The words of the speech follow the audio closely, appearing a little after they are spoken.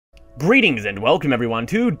Greetings and welcome everyone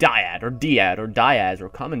to Dyad, or Diaz, or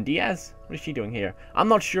Common Diaz? What is she doing here? I'm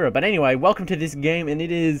not sure, but anyway, welcome to this game, and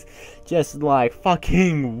it is just like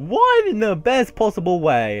fucking what in the best possible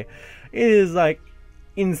way. It is like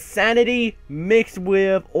insanity mixed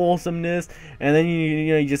with awesomeness, and then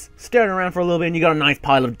you just stir it around for a little bit and you got a nice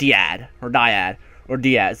pile of Diaz.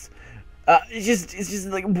 It's just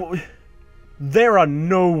like... There are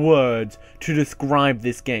no words to describe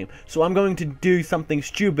this game, so I'm going to do something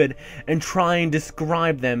stupid and try and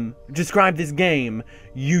describe this game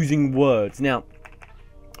using words. Now,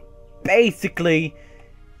 basically,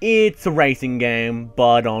 it's a racing game,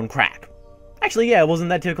 but on crack. Actually, yeah, it wasn't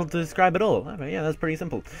that difficult to describe at all. Okay, yeah, that's pretty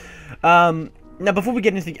simple. Now, before we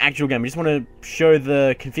get into the actual game, I just want to show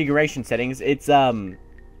the configuration settings. It's, it's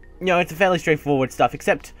a fairly straightforward stuff,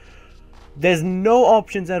 except... there's no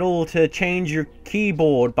options at all to change your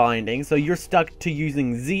keyboard binding, so you're stuck to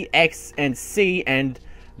using Z, X, and C, and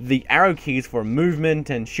the arrow keys for movement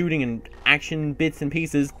and shooting and action bits and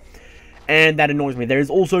pieces, and that annoys me. There's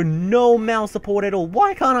also no mouse support at all.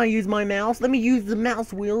 Why can't I use my mouse? Let me use the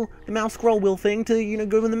mouse wheel, the mouse scroll wheel thing to,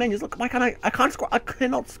 go in the menus. Look, why can't I can't scroll, I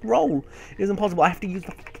cannot scroll. It is impossible. I have to use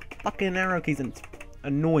the fucking arrow keys, and it's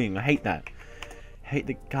annoying. I hate that. I hate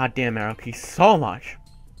the goddamn arrow keys so much.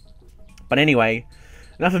 But anyway,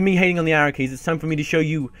 enough of me hating on the arrow keys. It's time for me to show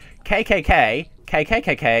you KKK,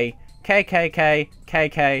 KKKK, KKK,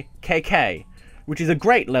 KKKK, which is a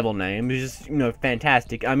great level name. It's just,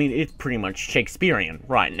 fantastic. I mean, it's pretty much Shakespearean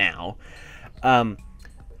right now.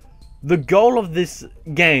 The goal of this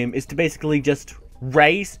game is to basically just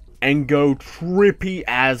race and go trippy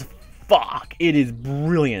as fuck. It is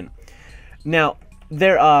brilliant. Now,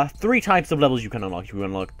 there are three types of levels you can unlock. You can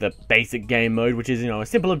unlock the basic game mode, which is, a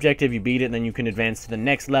simple objective. You beat it, and then you can advance to the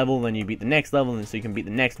next level, then you beat the next level, and so you can beat the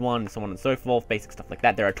next one, and so on and so forth. Basic stuff like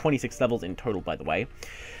that. There are 26 levels in total, by the way.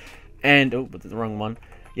 And, oh, but the wrong one.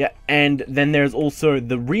 Yeah, and then there's also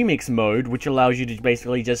the remix mode, which allows you to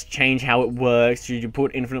basically just change how it works. Should you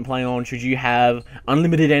put infinite play on? Should you have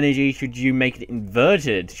unlimited energy? Should you make it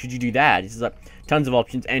inverted? Should you do that? It's like tons of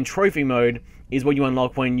options. And trophy mode is what you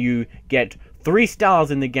unlock when you get 3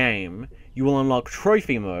 stars in the game. You will unlock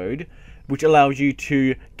trophy mode, which allows you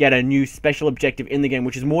to get a new special objective in the game,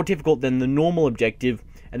 which is more difficult than the normal objective.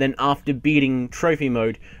 And then after beating trophy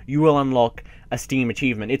mode, you will unlock a Steam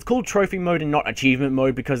achievement. It's called trophy mode and not achievement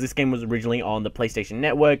mode because this game was originally on the PlayStation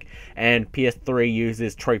Network, and PS3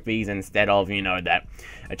 uses trophies instead of, that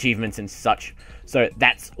achievements and such. So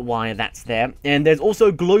that's why that's there. And there's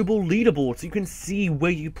also global leaderboard, so you can see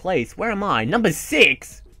where you place. Where am I? Number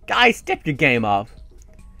 6! Guys, step your game up.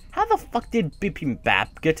 How the fuck did Bippy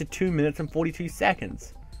get to 2 minutes and 42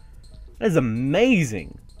 seconds? That is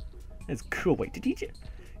amazing. That's cool. Wait,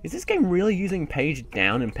 is this game really using page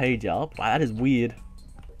down and page up? Wow, that is weird.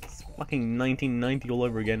 It's fucking 1990 all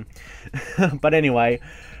over again. But anyway,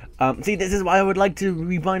 see, this is why I would like to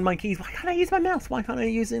rebind my keys. Why can't I use my mouse? Why can't I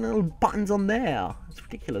use little buttons on there? It's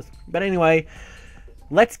ridiculous. But anyway,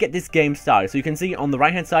 let's get this game started. So you can see on the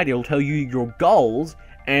right hand side, it'll tell you your goals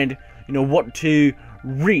and what to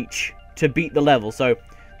reach to beat the level. So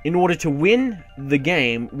in order to win the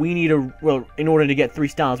game, we need in order to get 3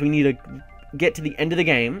 stars, we need to get to the end of the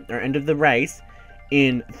game, or end of the race,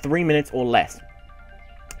 in 3 minutes or less.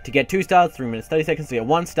 To get 2 stars, 3 minutes 30 seconds. To get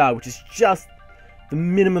 1 star, which is just the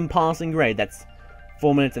minimum passing grade, that's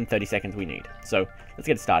 4 minutes and 30 seconds we need. So let's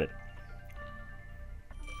get started.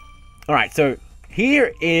 Alright, so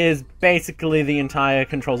here is basically the entire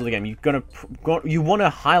controls of the game. You want to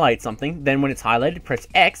highlight something, then when it's highlighted, press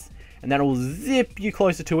X, and that will zip you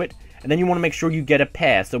closer to it, and then you want to make sure you get a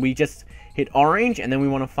pair. So we just hit orange, and then we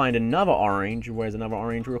want to find another orange. Where's another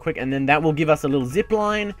orange real quick? And then that will give us a little zip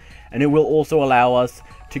line, and it will also allow us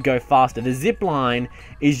to go faster. The zip line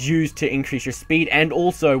is used to increase your speed, and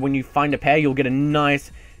also when you find a pair, you'll get a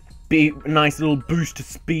nice little boost to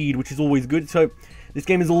speed, which is always good. So this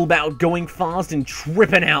game is all about going fast and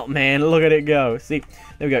tripping out, man. Look at it go. See,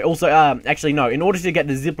 there we go. Also, actually, no. In order to get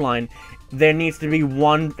the zip line, there needs to be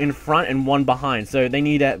one in front and one behind. So they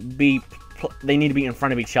need to be in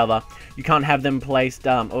front of each other. You can't have them placed.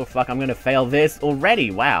 Oh fuck! I'm gonna fail this already.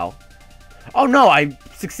 Wow. Oh no! I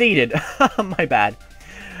succeeded. My bad.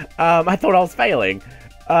 I thought I was failing.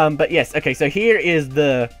 But yes. Okay. So here is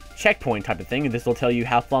the checkpoint type of thing, and this will tell you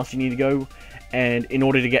how fast you need to go. And in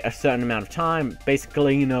order to get a certain amount of time,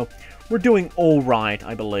 basically, we're doing alright,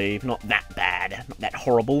 I believe. Not that bad, not that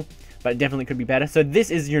horrible, but it definitely could be better. So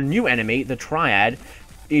this is your new enemy, the Triad.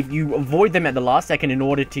 If you avoid them at the last second in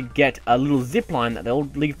order to get a little zip line that they'll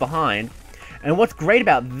leave behind. And what's great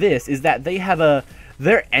about this is that they have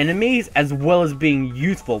they're enemies as well as being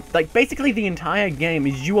useful. Like, basically the entire game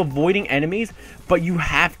is you avoiding enemies, but you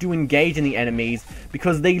have to engage in the enemies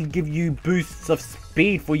because they give you boosts of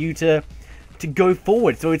speed for you to go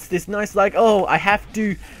forward. So it's this nice, like, oh, I have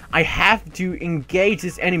to engage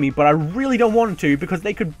this enemy, but I really don't want to because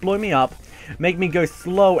they could blow me up, make me go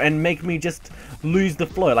slow, and make me just lose the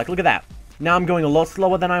flow. Like, look at that. Now I'm going a lot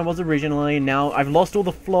slower than I was originally. Now I've lost all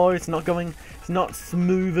the flow. It's not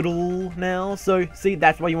smooth at all now. So, see,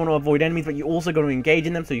 that's why you want to avoid enemies, but you also got to engage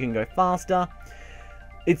in them so you can go faster.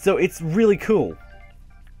 It's really cool.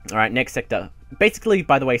 Alright, next sector. Basically,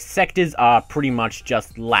 by the way, sectors are pretty much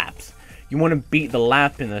just laps. You want to beat the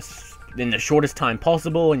lap in the shortest time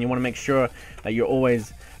possible, and you want to make sure that you're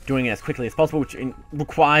always doing it as quickly as possible, which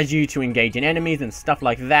requires you to engage in enemies and stuff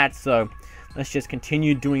like that. So let's just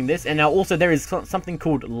continue doing this. And now also there is something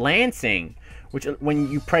called lancing, which when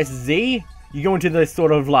you press Z, you go into this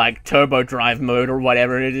sort of like turbo drive mode or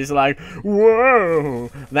whatever, and it is like, whoa,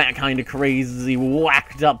 that kind of crazy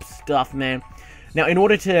whacked up stuff, man. Now, in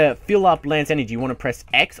order to fill up Lance energy, you want to press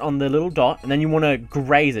X on the little dot, and then you want to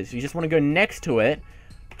graze it. So you just want to go next to it,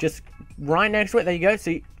 just right next to it. There you go.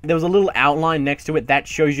 See, there was a little outline next to it that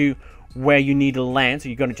shows you where you need to land. So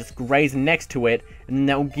you're going to just graze next to it, and then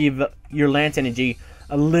that will give your Lance energy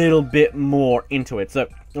a little bit more into it. So,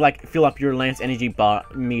 like, fill up your Lance energy bar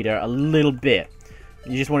meter a little bit.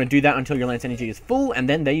 You just want to do that until your Lance energy is full, and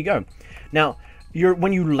then there you go. Now,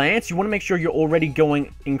 when you lance, you want to make sure you're already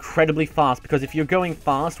going incredibly fast, because if you're going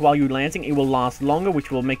fast while you're lancing, it will last longer,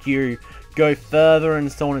 which will make you go further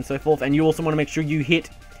and so on and so forth. And you also want to make sure you hit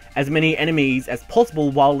as many enemies as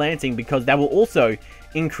possible while lancing, because that will also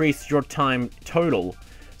increase your time total.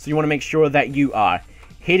 So you want to make sure that you are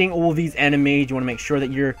hitting all these enemies. You want to make sure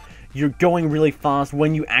that you're going really fast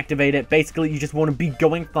when you activate it. Basically, you just want to be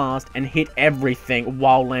going fast and hit everything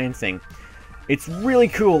while lancing. It's really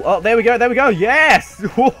cool. Oh, there we go, yes!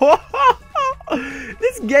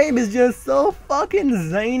 This game is just so fucking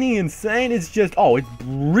zany, insane. It's just, oh, it's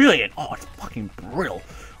brilliant. Oh, it's fucking brilliant.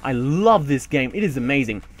 I love this game. It is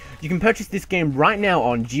amazing. You can purchase this game right now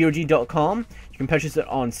on GOG.com. You can purchase it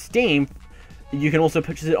on Steam. You can also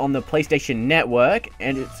purchase it on the PlayStation Network,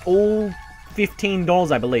 and it's all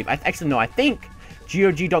 $15, I believe. Actually, no, I think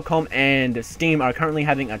GOG.com and Steam are currently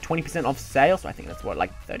having a 20% off sale, so I think that's what,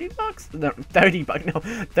 like 30 bucks? No, 30 bucks, no,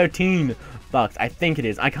 13 bucks, I think it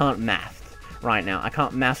is. I can't math right now.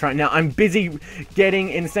 I'm busy getting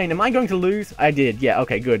insane. Am I going to lose? I did, yeah,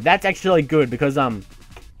 okay, good. That's actually good, because, I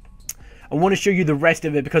want to show you the rest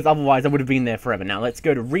of it, because otherwise I would have been there forever. Now, let's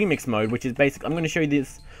go to remix mode, which is basically, I'm going to show you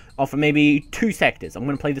this for maybe 2 sectors. I'm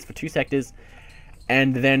going to play this for 2 sectors,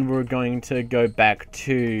 and then we're going to go back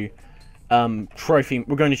to trophy.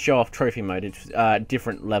 We're going to show off trophy mode. It's a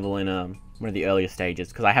different level in one of the earlier stages,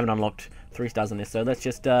 because I haven't unlocked 3 stars on this. So let's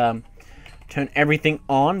just turn everything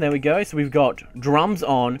on. There we go. So we've got drums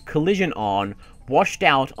on, collision on, washed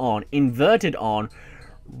out on, inverted on,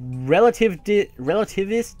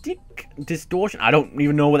 relativistic distortion. I don't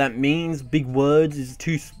even know what that means. Big words is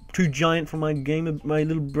too giant for my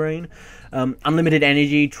little brain. Unlimited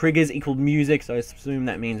energy, triggers equal music, so I assume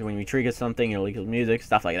that means when we trigger something, it'll equal music,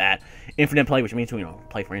 stuff like that. Infinite play, which means we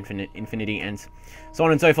play for infinity, and so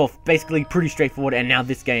on and so forth. Basically, pretty straightforward, and now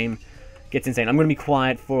this game gets insane. I'm going to be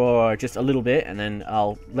quiet for just a little bit, and then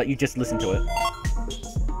I'll let you just listen to it.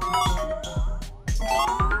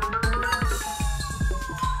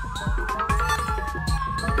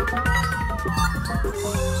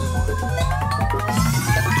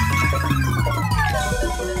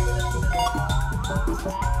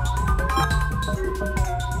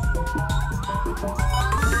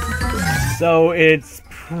 So it's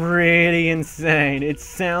pretty insane. It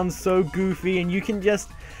sounds so goofy, and you can just,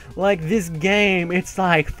 like, this game, it's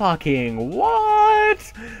like, fucking,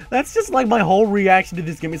 what? That's just, like, my whole reaction to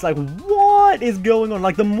this game. It's like, what is going on?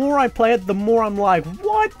 Like, the more I play it, the more I'm like,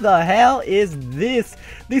 what the hell is this?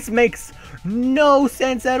 This makes no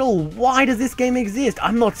sense at all. Why does this game exist?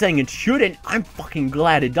 I'm not saying it shouldn't. I'm fucking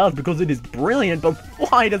glad it does, because it is brilliant, but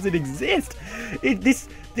why does it exist?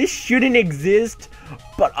 This shouldn't exist,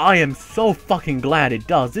 but I am so fucking glad it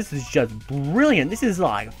does. This is just brilliant. This is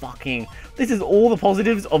like fucking... This is all the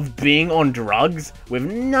positives of being on drugs with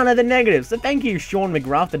none of the negatives. So thank you, Sean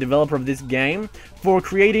McGrath, the developer of this game, for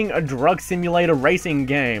creating a drug simulator racing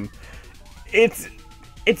game. It's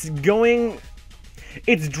driving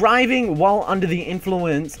while under the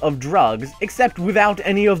influence of drugs, except without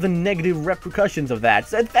any of the negative repercussions of that.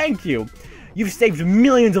 So thank you. You've saved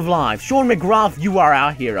millions of lives. Sean McGrath, you are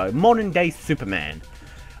our hero. Modern day Superman.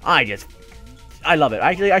 I love it.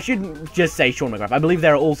 Actually, I shouldn't just say Sean McGrath. I believe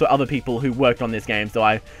there are also other people who worked on this game, so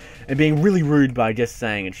I and being really rude by just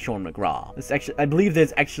saying it's Sean McGrath. It's actually, I believe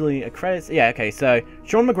there's actually a credit. Yeah, okay, so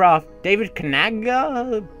Sean McGrath, David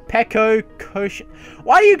Kanaga, Pecco, Kosh.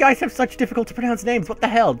 Why do you guys have such difficult to pronounce names? What the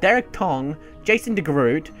hell? Derek Tong, Jason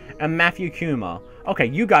DeGroot, and Matthew Kumar. Okay,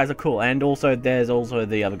 you guys are cool, and also there's also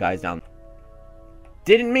the other guys down.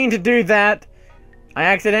 Didn't mean to do that. I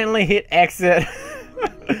accidentally hit exit.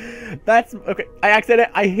 That's okay.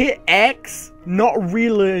 I hit X, not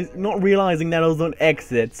realizing that I was on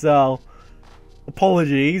exit. So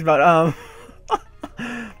apologies, but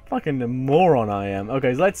fucking the moron I am.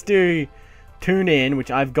 Okay, so let's do tune in, which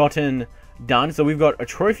I've gotten done. So we've got a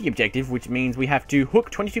trophy objective, which means we have to hook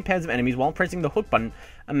 22 pairs of enemies while pressing the hook button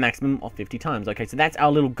a maximum of 50 times. Okay, so that's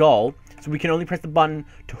our little goal. So we can only press the button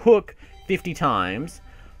to hook 50 times,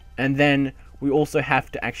 and then we also have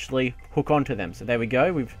to actually hook onto them. So there we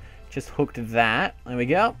go. We've just hooked that. There we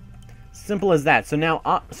go. Simple as that. So now,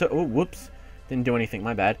 oh, whoops. Didn't do anything,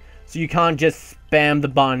 my bad. So you can't just spam the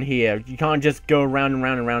button here. You can't just go around and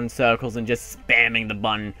round and round in circles and just spamming the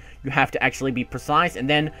button. You have to actually be precise. And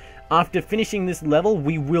then, after finishing this level,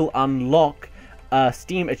 we will unlock a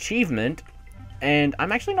Steam achievement. And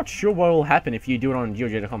I'm actually not sure what will happen if you do it on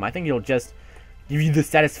GeoGeo.com. I think it'll just give you the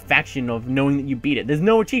satisfaction of knowing that you beat it. There's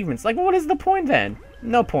no achievements. Like, what is the point then?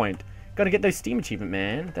 No point. Gotta get those Steam achievement,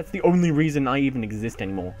 man. That's the only reason I even exist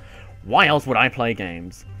anymore. Why else would I play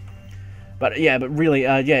games? But yeah, but really,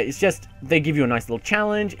 yeah, it's just, they give you a nice little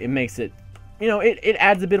challenge. It makes it, you know, it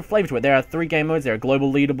adds a bit of flavor to it. There are 3 game modes. There are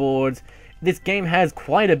global leaderboards. This game has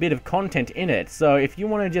quite a bit of content in it. So if you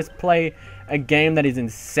want to just play a game that is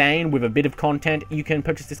insane with a bit of content, you can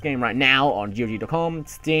purchase this game right now on GOG.com,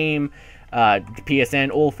 Steam,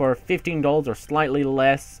 PSN, all for $15 or slightly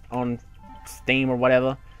less on Steam or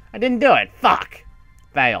whatever. I didn't do it. Fuck.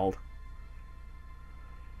 Failed.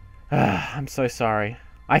 I'm so sorry.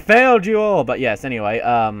 I failed you all. But yes, anyway,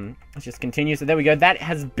 let's just continue. So there we go. That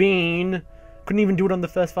has been... Couldn't even do it on the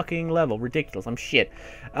first fucking level. Ridiculous. I'm shit.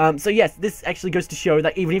 So yes, this actually goes to show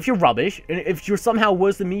that even if you're rubbish, and if you're somehow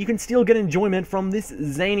worse than me, you can still get enjoyment from this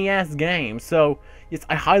zany-ass game. So, yes,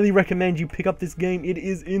 I highly recommend you pick up this game. It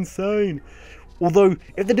is insane. Although,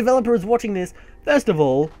 if the developer is watching this, first of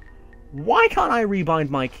all, why can't I rebind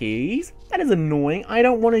my keys? That is annoying. I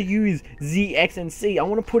don't want to use Z, X, and C. I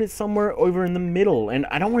want to put it somewhere over in the middle. And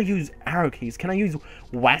I don't want to use arrow keys. Can I use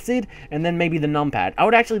WASD and then maybe the numpad? I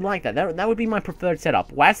would actually like that. That would be my preferred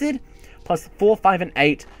setup. WASD plus 4, 5, and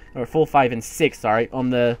 8, or 4, 5, and 6, sorry, on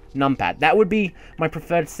the numpad. That would be my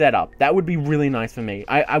preferred setup. That would be really nice for me.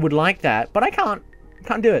 I would like that, but I can't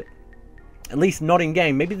do it. At least not in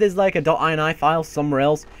game. Maybe there's like a .ini file somewhere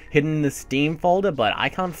else hidden in the Steam folder, but I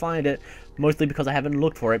can't find it, mostly because I haven't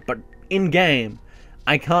looked for it. But in game,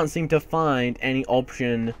 I can't seem to find any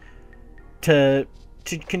option to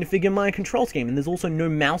configure my control scheme, and there's also no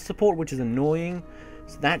mouse support, which is annoying.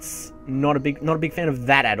 So that's not a big fan of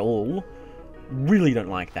that at all. Really don't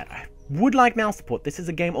like that. I would like mouse support. This is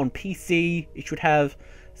a game on PC. It should have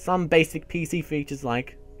some basic PC features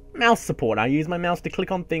like mouse support. I use my mouse to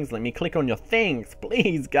click on things. Let me click on your things,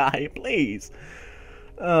 please, guy, please.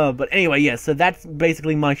 But anyway, yeah, so that's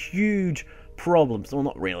basically my huge problems. Well,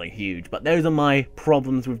 not really huge, but those are my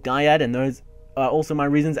problems with Dyad, and those are also my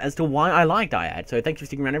reasons as to why I like Dyad. So thanks for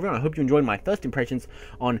sticking around, everyone. I hope you enjoyed my first impressions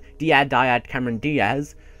on Dyad, Cameron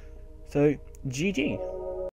Diaz. So, GG.